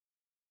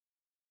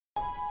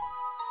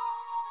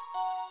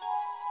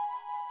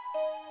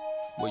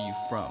Where you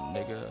from,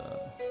 nigga?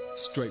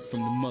 Straight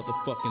from the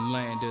motherfucking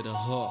land of the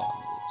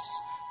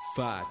heartless.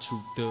 5 true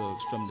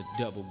thugs from the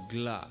double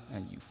glock.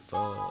 And you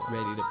fuck.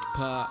 Ready to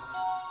pop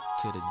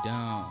to the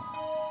dawn.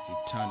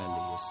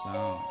 Eternally a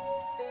song.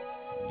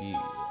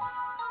 Yeah.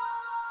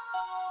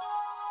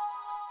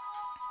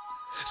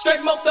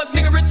 Straight Mo Thug,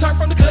 nigga, return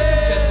from the club.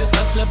 Test this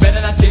hustler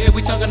better than I did.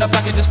 We talking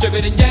about it,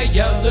 distributing, yeah,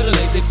 yo. Little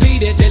lazy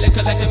beat it, daily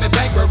collecting my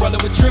bank, we're rolling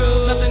with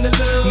truth. Nothing to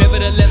lose.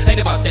 Nevertheless, ain't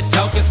about that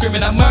talking,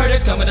 screaming out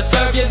murder, coming to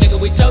serve you, nigga.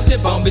 We told you,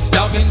 bone be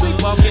stalking,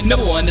 sleepwalking.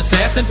 Number one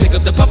assassin, pick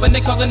up the pump and they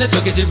causing a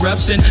drugage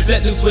eruption.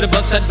 Let loose with a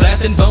buckshot,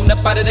 blastin, bone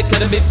up out of the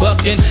cut and be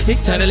buckin.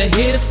 Eternally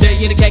here to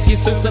stay in the khaki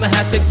suits and the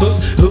high-tech boots.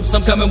 Hoops,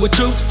 I'm coming with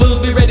troops, fools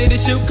be ready to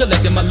shoot,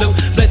 collecting my loot,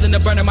 blazing the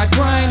burnin my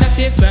brain. That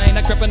shit insane,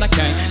 I crept and I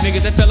came.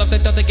 Niggas that fell off, they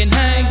thought they can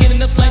hang,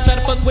 getting up slang, try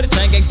to fuck with a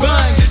chain gang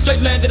bang.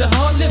 Straight land to the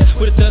heartless,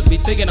 where the thugs be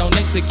thinking on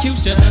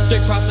execution.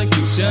 Straight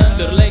prosecution,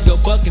 little Lego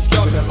buckin,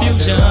 strong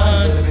confusion.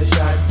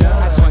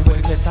 I swing with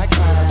a clip tight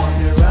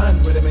climb. Run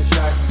with him and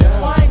shotgun.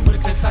 Swing with a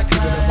clip tight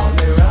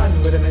climb.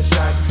 Run with him and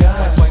shotgun.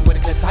 I swing with a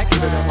clip tight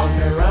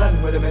climb.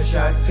 Run with him and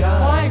shotgun.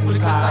 Swing with a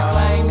clip tight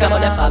climb. Come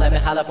on and follow me,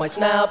 holla points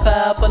now,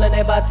 pal. Pulling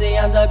their body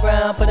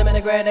underground, put them in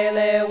the grade, they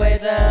lay way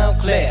down.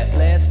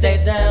 Clear,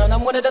 stay down.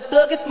 I'm one of the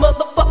thuggest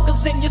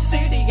motherfuckers in your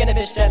city. And a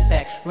bitch strap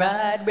back,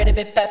 ride, ready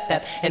to be pap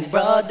pap. In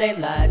broad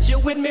daylight, you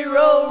with me,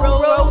 roll,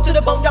 roll, roll to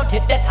the bone, don't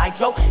hit that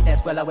hydro.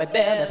 That's well I would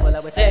bear, that's well I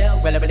would tell.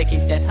 Well, I really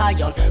keep that high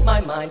on my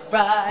mind,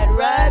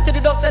 ride to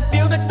the dogs that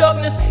feel the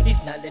darkness.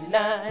 East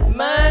 99,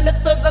 mind the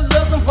thugs, I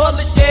love some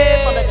heartless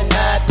shit. Follow the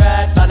night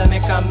ride, follow me,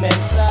 come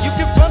inside. You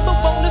can run the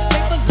bone,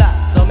 escape a lot.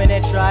 So many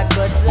tried,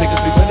 but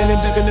niggas be running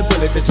and ducking the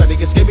bullets. They try to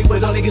escape me,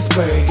 but only get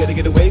sprayed. Gotta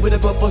get away with the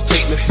bubbles,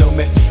 chasing so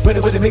me.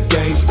 Running with them in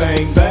gangs,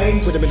 bang,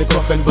 bang. Put them in the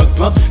coffin, buck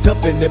pump,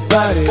 dump in their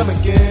bodies. Come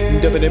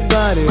again, dump in their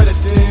bodies.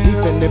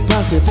 Even their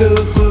posse,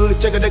 thug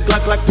wood. Check out the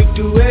Glock like we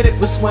do it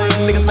with swing.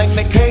 Niggas like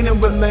they can't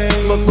and remain.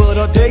 Smoke wood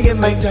all day and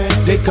maintain.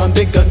 They come,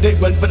 they gun, they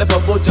run for the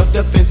bubble, jump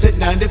the fence at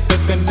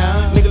 95th and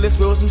 9. Nigga, let's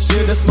roll some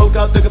shit, let's smoke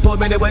out, looking for a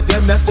minute with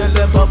them. That's still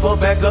a bubble,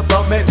 back up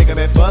on me. Nigga,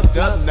 man, fucked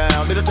up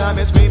now. Little time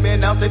and screaming,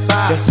 now 6'5".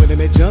 That's when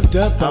they jumped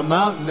up, I'm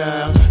out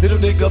now. Little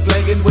nigga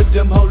playing with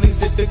them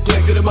holies at the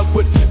clank. Get him up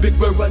with big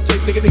bird run,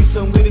 take nigga need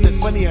some weed. It's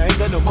funny, I ain't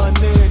got no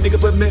money. Nigga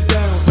put me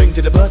down. Spring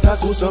to the bus, I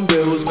school some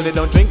bills. When they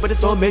don't drink, but it's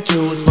for me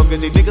choose. Fuckin'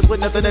 these niggas with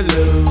nothing to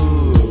lose.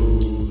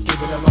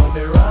 Keeping them on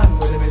their run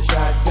with him and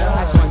shotgun.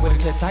 I swing with a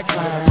clip tight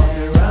climb. On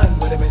their run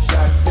with him and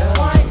shotgun.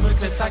 Swing with a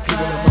clip tight climb.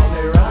 Keeping them on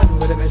their run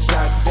with him and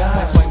shotgun.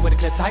 I swing with a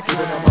clip tight climb.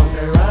 Keeping them on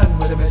their run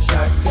with him and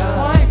shotgun.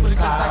 Swing with a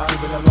clip tight climb.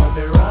 Keeping them on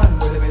their run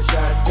with him and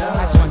shotgun.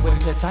 I swing with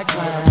a clip tight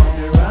climb. On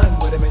their run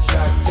with him and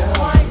shotgun.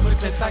 Swing with a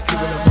clip tight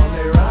climb. Keeping them on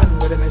their run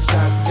with him and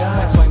shotgun.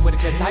 I swing with a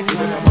clip tight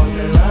climb. On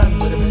their run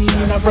with him and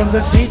shotgun. Now from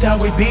the seat down,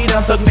 we beat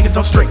down thug niggas,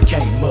 don't straight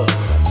came up.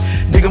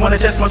 Nigga wanna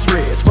test my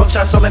spreads,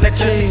 buckshots all in that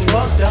chest, he's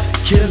fucked up.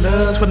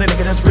 Killers with a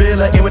nigga that's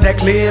realer, in with that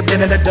clip,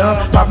 then in the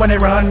dump. Pop when they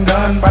run,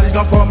 gun, bodies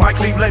gon' form my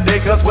Cleveland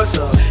niggas, what's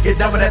up? Get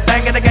down for that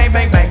thing in the game,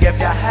 bang bang, if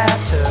ya have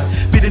to.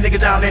 Beat a nigga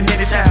down in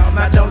any town,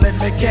 now don't let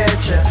me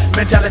catch ya.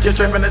 Mentality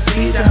straight from the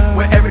seat down,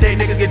 where everyday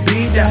niggas get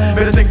beat down.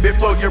 Better think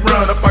before you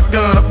run up a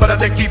gun up, but I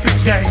think keep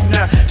his game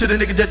now. To the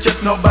nigga that's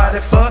just nobody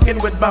fucking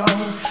with bone.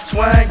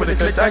 Swang with a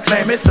clip, I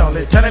claim it's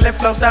only. Turn it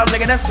left flow style,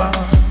 nigga, that's bone.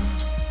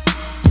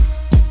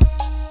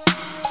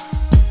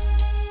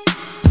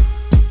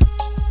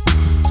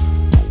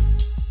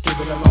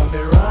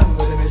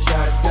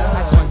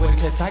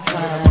 Tight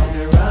climb. On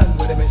their run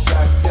with him and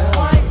shotgun.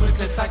 Swing with a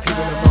clip tight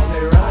climb. On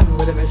their run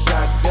with him and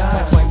shotgun.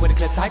 I swing with a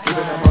clip tight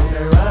climb. On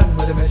their run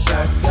with him and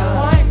shotgun.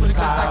 Swing with a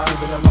clip tight climb.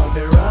 Keeping them on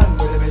their run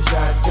with him and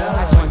shotgun.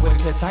 I swing with a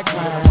clip tight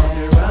climb. On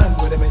their run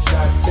with him and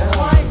shotgun.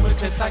 Swing with a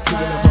clip tight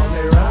climb. On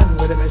their run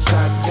with him and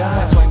shotgun.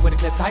 I swing with a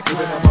clip tight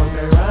climb.